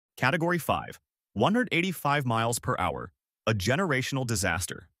Category 5, 185 miles per hour, a generational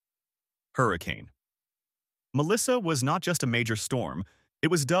disaster. Hurricane. Melissa was not just a major storm,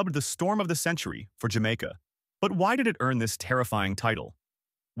 it was dubbed the storm of the century for Jamaica. But why did it earn this terrifying title?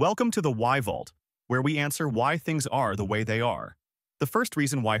 Welcome to the Why Vault, where we answer why things are the way they are. The first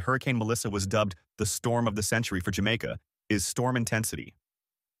reason why Hurricane Melissa was dubbed the storm of the century for Jamaica is storm intensity.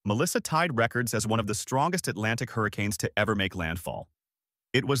 Melissa tied records as one of the strongest Atlantic hurricanes to ever make landfall.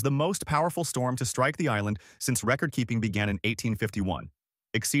 It was the most powerful storm to strike the island since record-keeping began in 1851,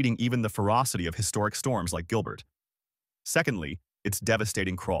 exceeding even the ferocity of historic storms like Gilbert. Secondly, its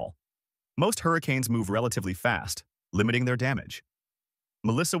devastating crawl. Most hurricanes move relatively fast, limiting their damage.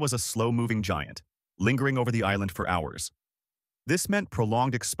 Melissa was a slow-moving giant, lingering over the island for hours. This meant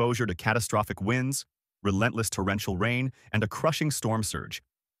prolonged exposure to catastrophic winds, relentless torrential rain, and a crushing storm surge.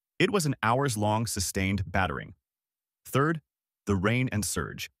 It was an hours-long sustained battering. Third, the rain and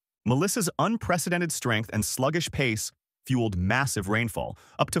surge. Melissa's unprecedented strength and sluggish pace fueled massive rainfall,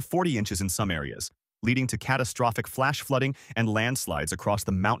 up to 40 inches in some areas, leading to catastrophic flash flooding and landslides across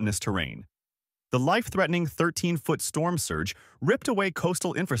the mountainous terrain. The life-threatening 13-foot storm surge ripped away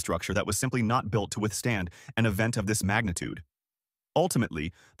coastal infrastructure that was simply not built to withstand an event of this magnitude.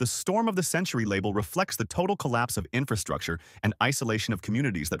 Ultimately, the storm of the century label reflects the total collapse of infrastructure and isolation of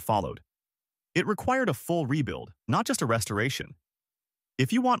communities that followed. It required a full rebuild, not just a restoration.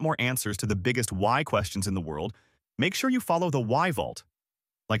 If you want more answers to the biggest why questions in the world, make sure you follow the Why Vault,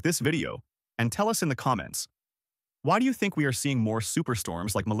 like this video, and tell us in the comments, why do you think we are seeing more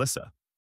superstorms like Melissa?